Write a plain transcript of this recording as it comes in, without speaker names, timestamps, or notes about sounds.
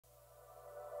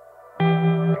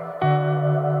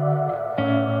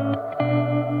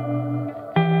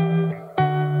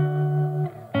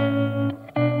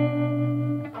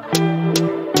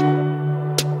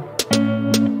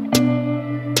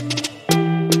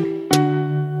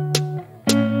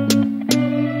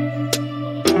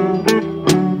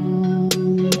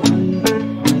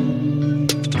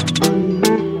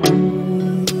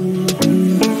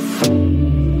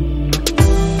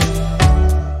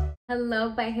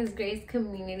His Grace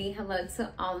community. Hello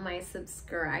to all my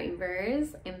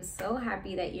subscribers. I'm so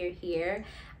happy that you're here.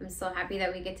 I'm so happy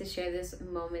that we get to share this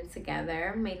moment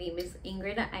together. My name is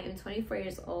Ingrid. I am 24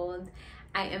 years old.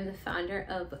 I am the founder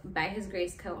of By His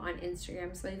Grace Co. on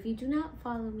Instagram. So if you do not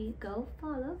follow me, go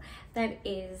follow. That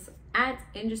is at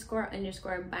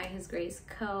 __ By His Grace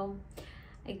Co.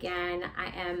 Again,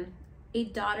 I am a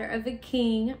daughter of a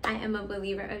king. I am a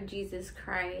believer of Jesus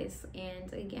Christ,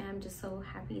 and again, I'm just so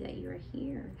happy that you're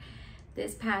here.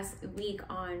 This past week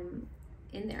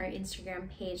in our Instagram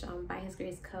page on By His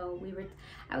Grace Co,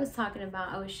 I was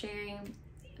sharing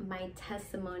my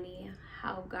testimony,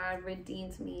 how God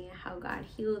redeemed me, how God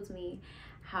healed me,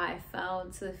 how I fell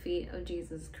to the feet of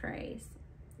Jesus Christ.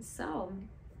 So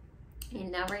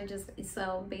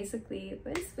basically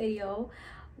this video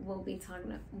we'll be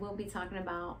talking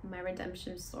about my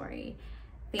redemption story.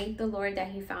 Thank the Lord that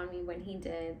He found me when He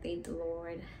did. Thank the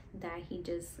Lord that He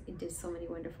just did so many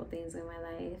wonderful things in my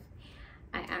life.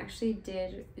 I actually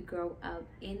did grow up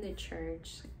in the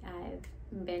church. I've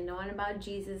been knowing about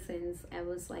Jesus since I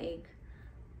was like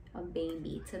a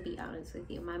baby, to be honest with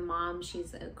you. My mom,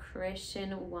 she's a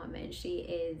Christian woman. She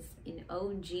is an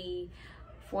OG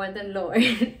for the Lord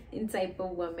type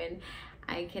of woman.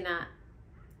 I cannot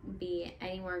be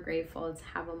any more grateful to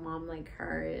have a mom like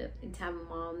her, to have a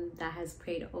mom that has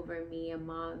prayed over me, a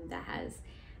mom that has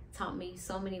taught me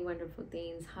so many wonderful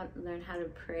things, learn how to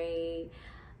pray,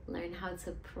 learn how to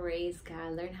praise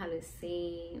God, learn how to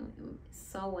sing.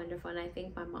 So wonderful. And I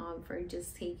thank my mom for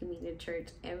just taking me to church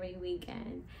every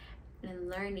weekend and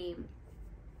learning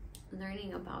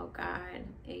about God.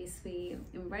 I used to be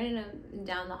running up and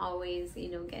down the hallways,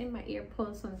 getting my ear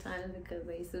pulled sometimes because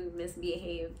I used to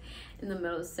misbehave in the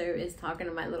middle of service, talking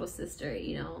to my little sister,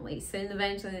 like sitting in the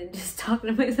bench and then just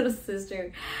talking to my little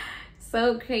sister.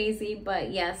 So crazy.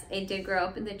 But yes, I did grow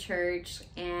up in the church,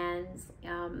 and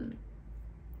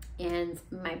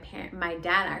my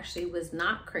dad actually was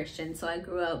not Christian. So I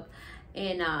grew up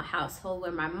in a household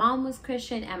where my mom was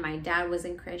Christian and my dad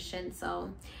wasn't Christian.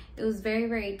 So it was very,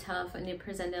 very tough, and it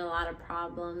presented a lot of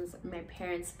problems. My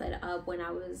parents split up when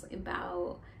I was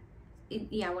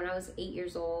 8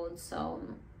 years old. So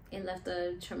it left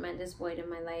a tremendous void in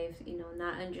my life,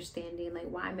 not understanding like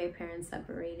why my parents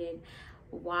separated,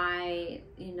 why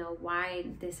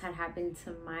this had happened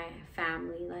to my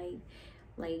family,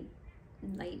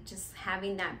 like just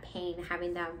having that pain,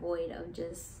 having that void of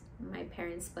just my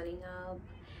parents splitting up.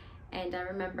 And I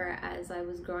remember as I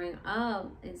was growing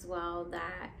up as well,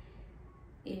 that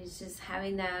it's just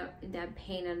having that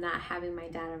pain of not having my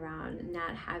dad around,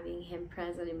 not having him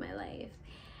present in my life.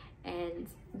 And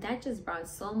that just brought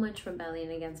so much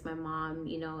rebellion against my mom,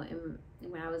 and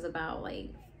when I was about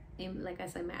like I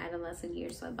said, my adolescent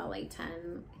years, so about like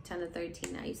 10 to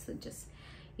 13, I used to just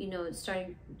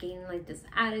started gaining like this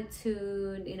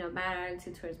attitude, bad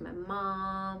attitude towards my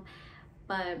mom,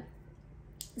 but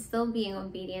still being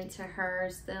obedient to her,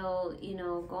 still,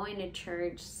 going to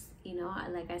church.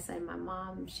 Like I said, my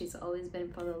mom, she's always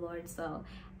been for the Lord. So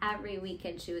every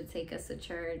weekend she would take us to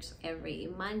church. Every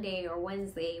Monday or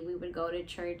Wednesday we would go to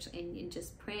church and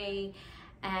just pray.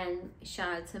 And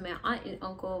shout out to my aunt and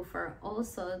uncle for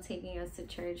also taking us to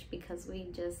church, because we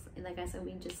just, like I said,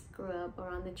 we just grew up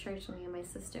around the church, me and my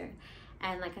sister.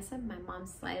 And like I said, my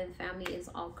mom's side of the family is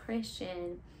all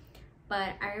Christian.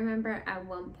 But I remember at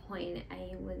one point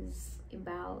I was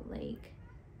about I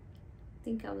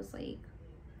think I was like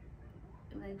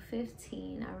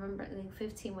 15. I remember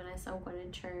 15 when I started going to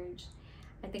church.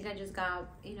 I think I just got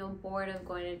bored of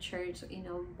going to church,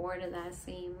 bored of the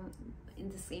same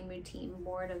routine,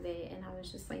 bored of it. And I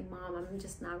was just like, Mom, I'm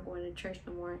just not going to church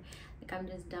no more. Like, I'm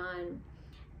just done.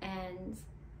 And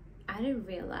I didn't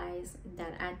realize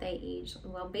that at that age,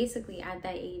 well, basically at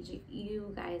that age,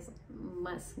 you guys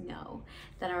must know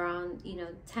that around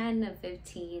 10 to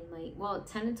 15,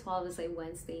 10 to 12 is like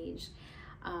one stage,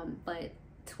 but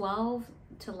 12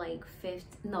 to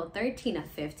 13 to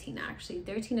 15, actually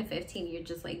 13 to 15, you're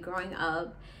just like growing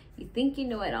up. You think you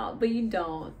know it all, but you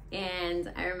don't.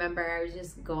 And I remember I was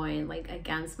just going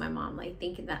against my mom,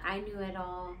 thinking that I knew it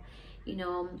all,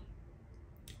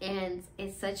 and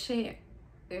it's such a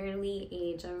early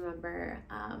age. I remember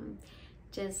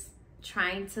just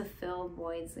trying to fill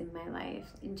voids in my life,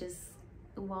 and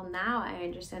now I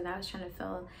understand that I was trying to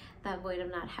fill that void of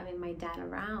not having my dad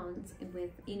around,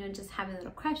 with just having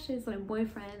little crushes, little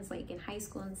boyfriends in high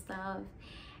school and stuff.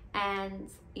 And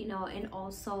and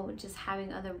also just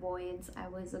having other voids. I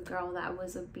was a girl that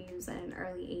was abused at an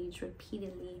early age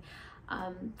repeatedly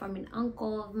from an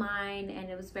uncle of mine, and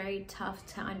it was very tough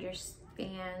to understand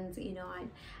understand. You know, I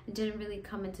didn't really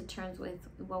come into terms with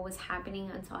what was happening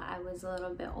until I was a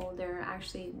little bit older,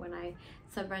 actually, when I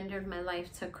surrendered my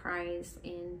life to Christ,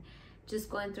 and just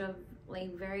going through a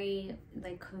like very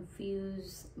like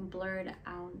confused, blurred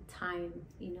out time,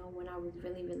 you know, when I was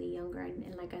really younger,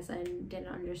 and like I said, didn't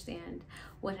understand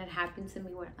what had happened to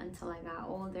me until I got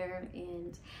older.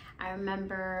 And I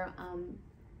remember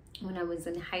when I was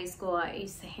in high school, I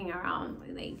used to hang around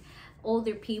with like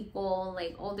older people,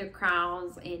 like older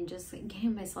crowds, and just like,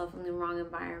 getting myself in the wrong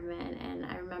environment. And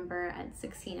I remember at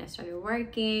 16 I started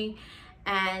working,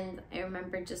 and I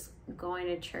remember just going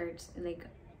to church like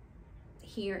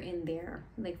here and there,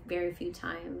 like very few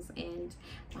times. And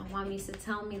my mom used to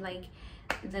tell me like,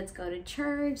 let's go to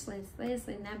church, let's this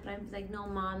and that, but I was like, no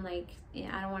mom, like,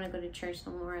 yeah, I don't want to go to church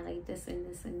no more, like this and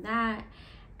this and that.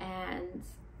 And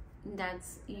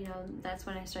that's, you know, that's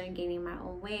when I started gaining my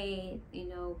own weight, you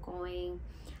know, going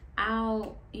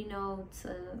out, you know,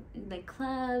 to like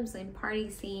clubs and party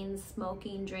scenes,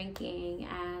 smoking, drinking,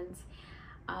 and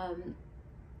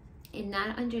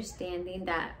not understanding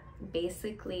that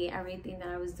basically everything that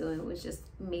I was doing was just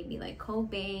maybe like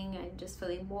coping and just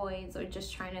filling voids, or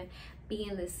just trying to be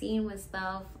in the scene with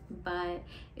stuff, but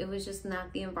it was just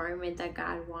not the environment that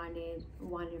God wanted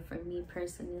for me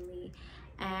personally.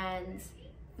 And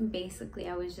basically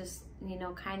I was just, you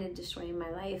know, kind of destroying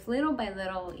my life little by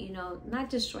little, you know,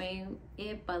 not destroying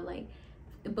it, but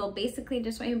basically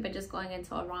destroying, but just going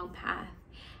into a wrong path.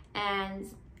 And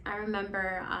I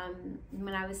remember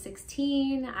when I was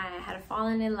 16, I had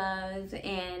fallen in love,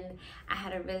 and I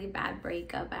had a really bad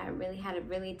breakup. I really had a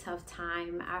really tough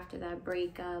time after that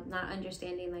breakup, not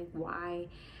understanding like why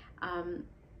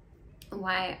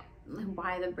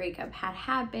the breakup had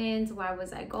happened, why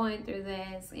was I going through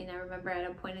this. And I remember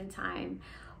at a point in time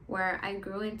where I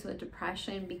grew into a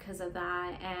depression because of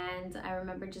that, and I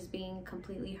remember just being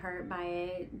completely hurt by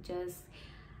it, just,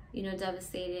 you know,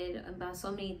 devastated about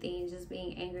so many things, just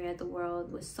being angry at the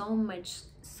world with so much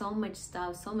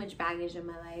stuff, so much baggage in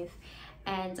my life.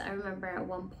 And I remember at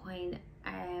one point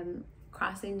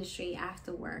crossing the street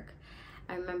after work,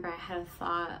 I remember I had a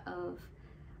thought of,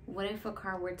 what if a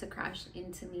car were to crash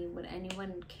into me? Would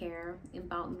anyone care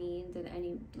about me? Would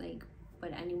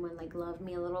anyone like love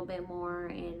me a little bit more?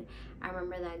 And I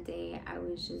remember that day I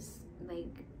was just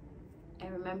like, I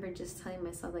remember just telling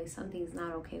myself like, something's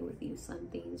not okay with you,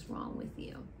 something's wrong with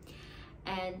you.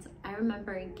 And I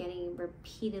remember getting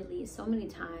repeatedly so many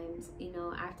times, you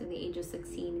know, after the age of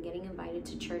 16, getting invited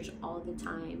to church all the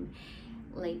time.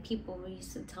 Like people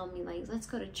used to tell me like, let's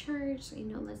go to church, you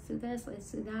know, let's do this,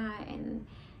 let's do that. And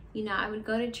you know, I would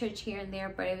go to church here and there,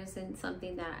 but it wasn't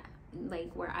something that like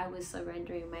where I was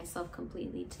surrendering myself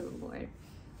completely to the Lord.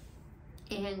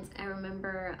 And I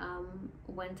remember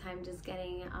one time just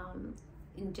getting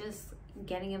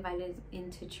invited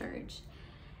into church,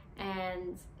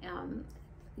 and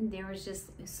there was just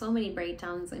so many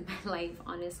breakdowns in my life,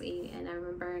 honestly. And I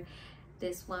remember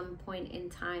this one point in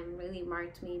time really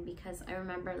marked me, because I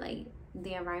remember like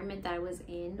the environment that I was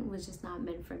in was just not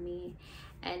meant for me.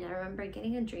 And I remember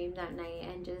getting a dream that night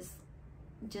and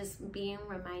just being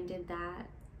reminded that,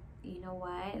 you know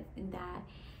what, that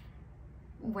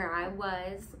where I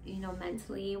was, you know,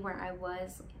 mentally, where I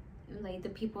was, like the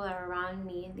people that are around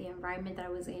me, the environment that I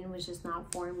was in was just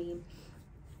not for me.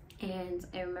 And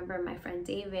I remember my friend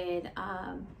David,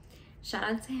 shout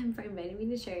out to him for inviting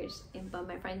me to church, but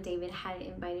my friend David had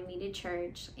invited me to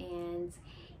church, and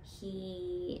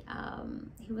he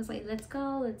was like, let's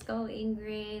go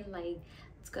Ingrid, like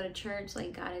let's go to church,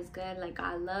 like God is good, like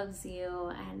God loves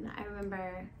you. And I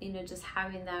remember, you know, just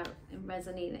having that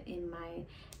resonate in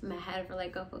my head for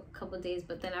like a couple of days,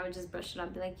 but then I would just brush it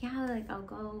off, be like, yeah, like I'll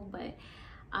go. But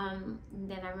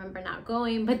then I remember not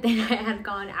going, but then I had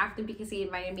gone after because he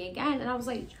invited me again, and I was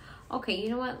like, okay, you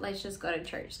know what, let's just go to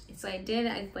church. So I did.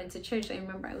 I went to church. I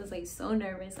remember I was like so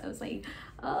nervous. I was like,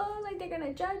 oh, like they're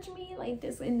gonna judge me, like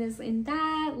this and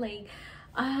that, like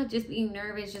just being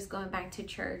nervous, just going back to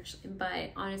church.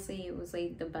 But honestly, it was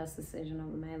like the best decision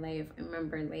of my life. I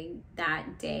remember like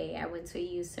that day I went to a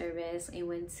youth service. I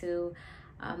went to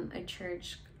a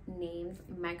church named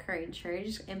my current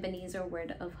church, Ebenezer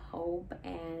Word of Hope,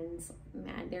 and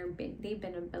man, they've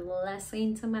been a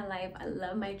blessing to my life. I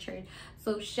love my church,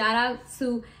 so shout out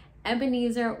to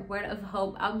Ebenezer Word of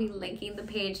Hope. I'll be linking the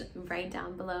page right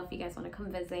down below if you guys want to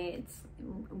come visit.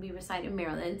 We reside in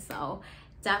Maryland, so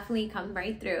definitely come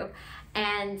right through.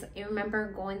 And I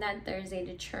remember going that Thursday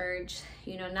to church,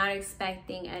 you know, not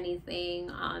expecting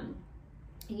anything.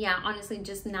 Yeah, honestly,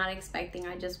 just not expecting.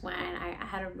 I just went. I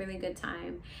had a really good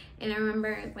time. And I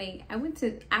remember, like,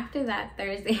 after that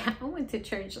Thursday, I went to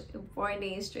church 4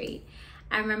 days straight.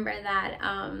 I remember that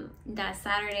that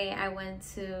Saturday I went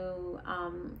to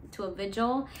a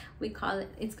vigil. We call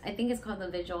it, I think it's called the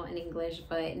vigil in English,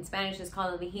 but in Spanish it's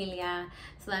called a vigilia.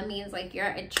 So that means like you're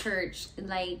at church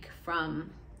like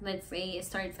from, let's say it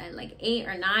starts at like 8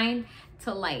 or 9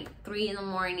 till like 3 in the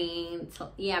morning.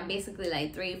 Till, yeah, basically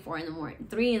like 3 in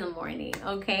the morning.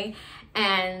 Okay,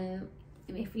 and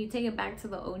if you take it back to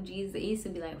the OGs, it used to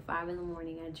be like 5 in the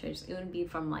morning at church. It would be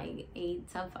from like 8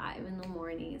 to 5 in the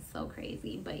morning. It's so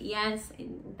crazy. But yes,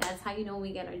 that's how you know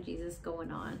we get our Jesus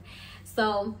going on.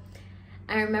 So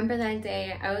I remember that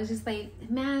day, I was just like,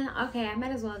 man, okay, I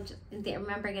might as well. I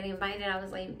remember getting invited. I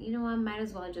was like, you know what, might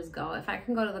as well just go. If I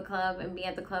can go to the club and be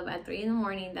at the club at 3 in the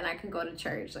morning, then I can go to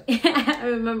church. I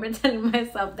remember telling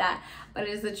myself that, but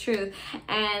it's the truth.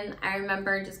 And I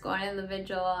remember just going to the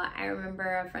vigil. I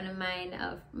remember a friend of mine,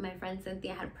 my friend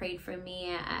Cynthia, had prayed for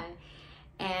me.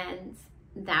 And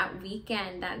that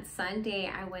weekend, that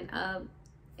Sunday, I went up.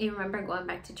 I remember going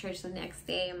back to church the next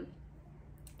day.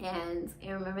 And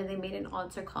I remember they made an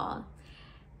altar call,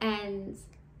 and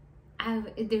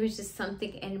there was just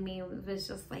something in me. It was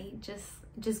just like,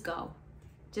 just go.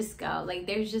 Like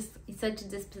there's just such a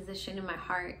disposition in my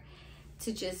heart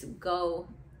to just go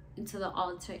to the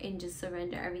altar and just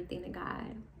surrender everything to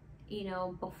God. You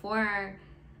know, before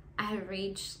I had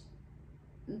reached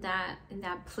that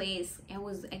place,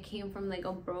 I came from like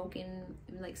a broken,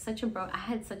 like I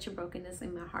had such a brokenness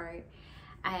in my heart.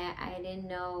 I didn't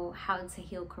know how to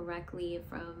heal correctly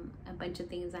from a bunch of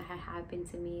things that had happened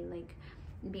to me, like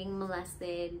being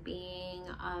molested, being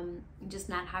just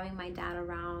not having my dad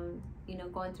around, you know,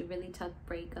 going through really tough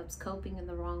breakups, coping in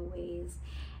the wrong ways.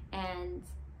 And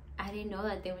I didn't know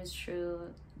that there was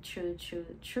true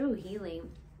healing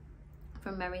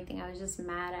from everything. I was just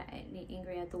mad at,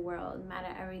 angry at the world, mad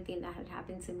at everything that had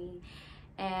happened to me.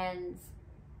 And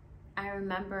I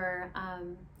remember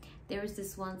there was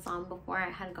this one song before I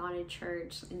had gone to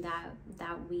church in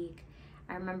that week.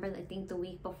 I remember, I think the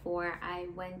week before I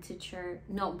went to church,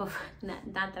 not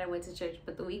that I went to church,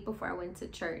 but the week before I went to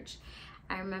church,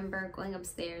 I remember going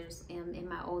upstairs in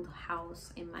my old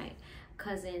house, and my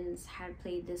cousins had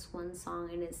played this one song,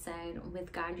 and it said,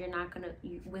 with God you're not gonna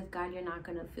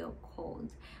feel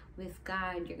cold. With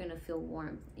God you're gonna feel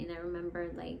warmth. And I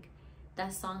remember like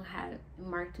that song had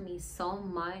marked me so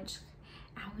much.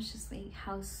 I was just like,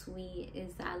 how sweet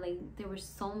is that? Like there were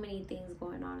so many things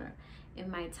going on in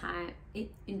my time,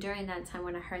 during that time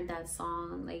when I heard that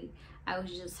song. Like I was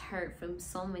just hurt from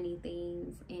so many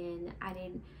things, and I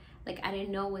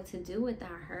didn't know what to do with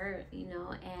that hurt, you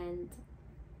know. And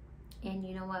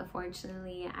you know what,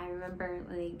 fortunately I remember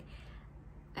like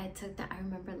I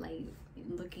remember like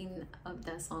looking up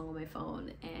that song on my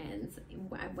phone, and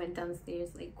I went downstairs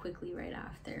like quickly right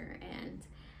after. And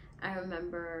I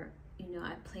remember, you know,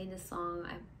 I played the song,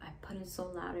 I put it so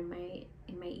loud in my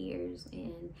ears,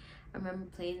 and I remember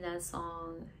playing that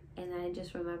song, and I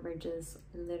just remember just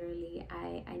literally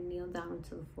I kneeled down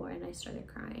to the floor and I started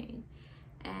crying.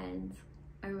 And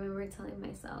I remember telling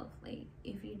myself, like,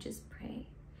 if you just pray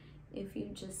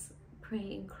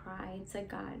and cry to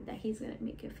God, that he's gonna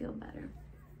make you feel better.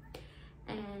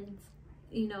 And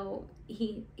you know,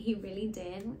 he really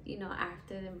did. You know,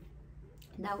 after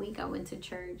that week I went to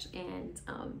church, and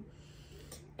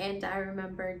I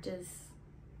remember just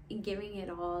giving it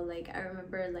all. Like I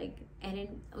remember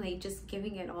like just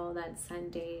giving it all that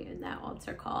Sunday in that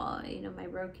altar call, you know, my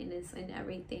brokenness and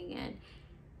everything.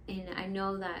 And I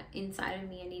know that inside of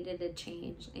me I needed a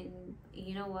change. And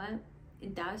you know what,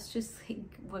 that's just like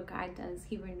what God does.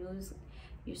 He renews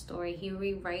your story. He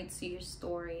rewrites your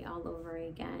story all over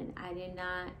again. I did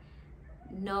not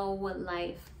know what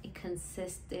life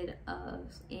consisted of,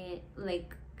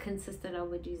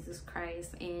 with Jesus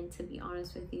Christ. And to be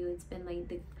honest with you, it's been like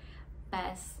the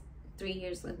best 3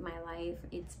 years of my life.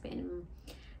 It's been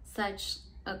such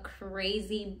a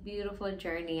crazy, beautiful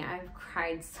journey. I've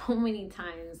cried so many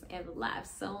times, I've laughed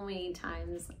so many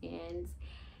times. And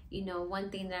you know, one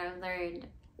thing that I've learned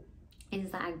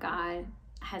is that God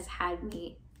has had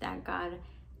me, that God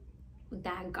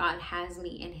has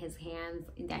me in his hands,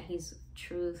 that he's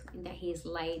truth, that he's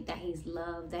light, that he's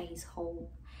love, that he's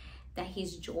hope, that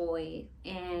he's joy.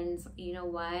 And you know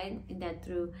what, that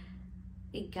through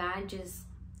it,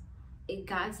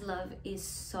 God's love is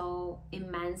so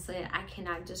immense that I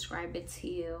cannot describe it to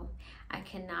you. I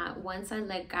cannot. Once I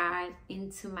let God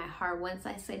into my heart, once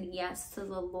I said yes to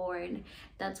the Lord,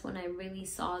 that's when I really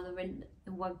saw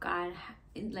what God,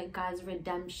 like God's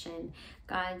redemption,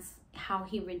 God's, how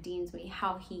he redeems me,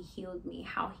 how he healed me,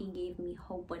 how he gave me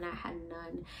hope when I had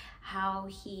none, how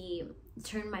he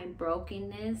turned my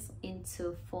brokenness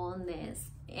into fullness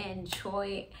and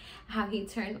joy, how he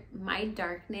turned my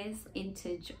darkness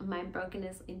into my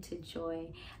brokenness into joy,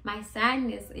 my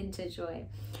sadness into joy.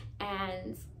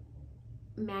 And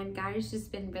man, God has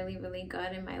just been really, really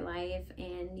good in my life.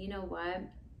 And you know what,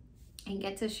 I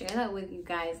get to share that with you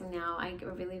guys now. I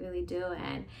really, really do.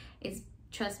 And it's,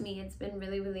 trust me, it's been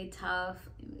really, really tough,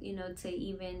 you know, to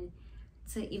even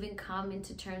come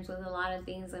into terms with a lot of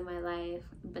things in my life.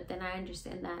 But then I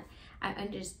understood,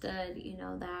 you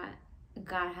know, that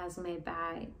God has my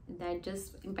back, that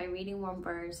just by reading one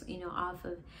verse, you know, off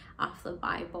the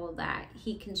Bible, that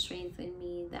he can strengthen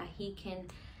me, that he can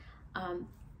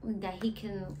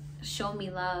show me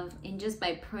love. And just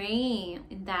by praying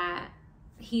that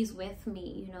he's with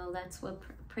me, you know, that's what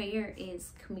prayer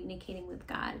is, communicating with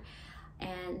God.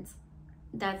 And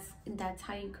that's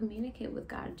how you communicate with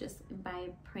God, just by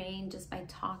praying, just by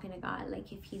talking to God,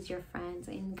 like if he's your friend.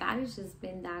 And God has just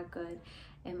been that good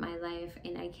in my life,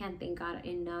 and I can't thank God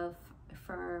enough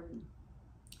for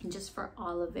just for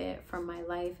all of it, for my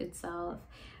life itself,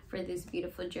 for this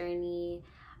beautiful journey,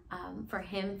 for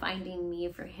him finding me,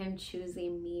 for him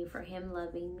choosing me, for him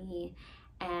loving me.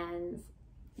 And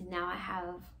now I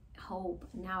have hope.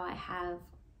 Now I have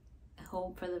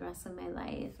hope for the rest of my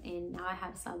life, and now I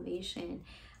have salvation,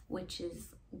 which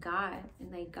is God.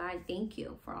 And like, God, thank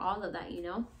you for all of that, you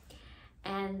know.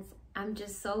 And I'm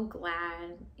just so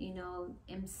glad, you know,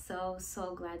 I'm so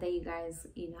glad that you guys,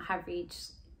 you know, have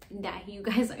reached, that you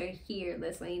guys are here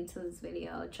listening to this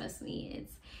video. Trust me,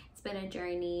 it's been a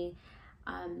journey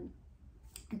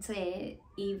to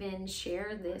even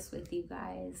share this with you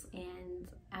guys. And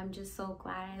I'm just so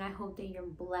glad, and I hope that you're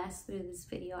blessed through this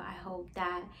video. I hope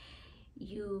that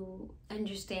you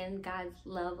understand God's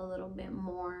love a little bit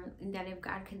more, and that if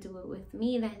God could do it with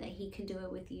me, that he can do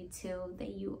it with you too, that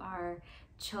you are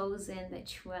chosen,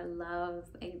 that you are loved,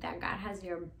 like that God has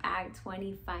your back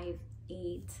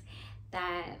 25/8,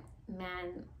 that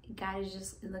man, God is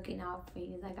just looking out for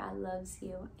you, that God loves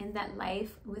you, and that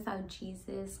life without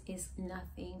Jesus is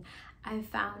nothing. I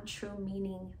found true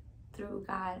meaning through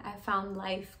God. I found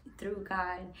life through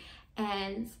God,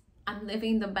 and I'm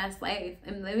living the best life.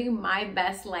 I'm living my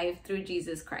best life through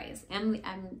Jesus Christ.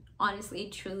 I'm honestly,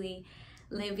 truly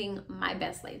living my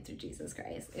best life through Jesus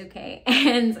Christ, okay?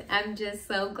 And I'm just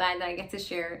so glad that I get to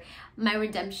share my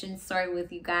redemption story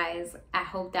with you guys. I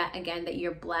hope that, again, that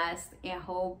you're blessed. I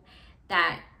hope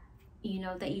that, you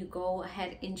know, that you go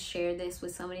ahead and share this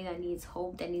with somebody that needs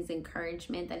hope, that needs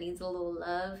encouragement, that needs a little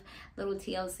love, little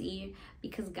TLC,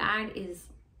 because God is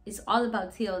all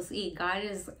about TLC. God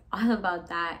is all about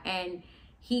that, and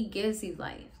he gives you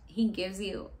life. He gives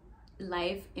you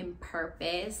life and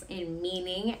purpose and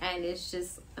meaning, and it's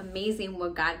just amazing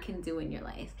what God can do in your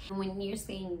life. And when you're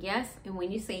saying yes, and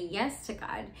when you say yes to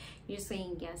God, you're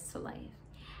saying yes to life.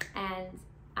 And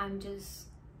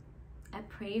I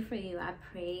pray for you. I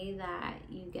pray that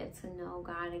you get to know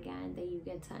God again, that you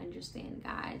get to understand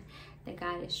God, that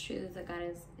God is truth, that God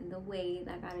is the way,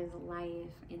 that God is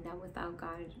life, and that without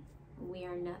God, we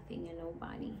are nothing and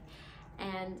nobody.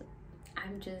 And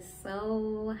I'm just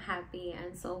so happy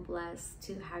and so blessed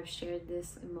to have shared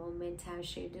this moment, to have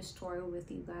shared this story with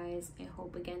you guys. I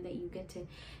hope, again, that you get to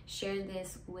share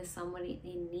this with somebody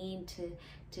in need,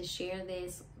 to share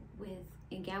this with,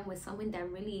 again, with someone that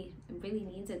really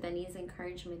needs it, that needs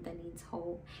encouragement, that needs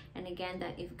hope. And again,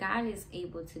 that if God is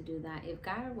able to do that, if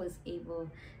God was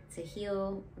able to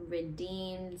heal,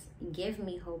 redeem, give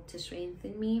me hope, to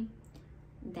strengthen me,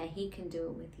 that he can do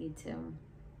it with you too.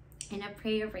 And I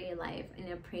pray over your life, and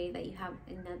I pray that you have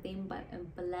nothing but a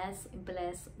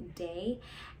blessed day,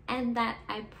 and that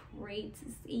I pray to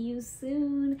see you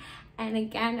soon. And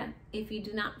again, if you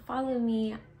do not follow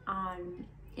me on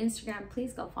Instagram,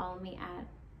 please go follow me at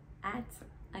 __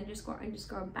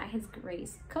 by his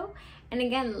grace co. And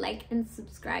again, like and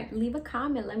subscribe, leave a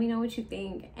comment, let me know what you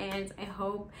think, and I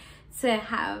hope to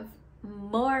have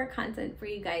more content for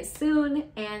you guys soon.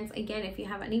 And again, if you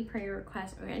have any prayer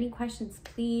requests or any questions,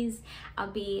 please,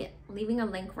 I'll be leaving a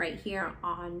link right here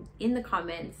in the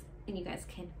comments, and you guys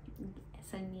can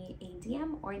send me a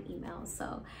DM or an email.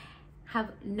 So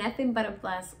have nothing but a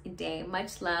blessed day.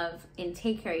 Much love, and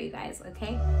take care, you guys.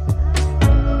 Okay, bye.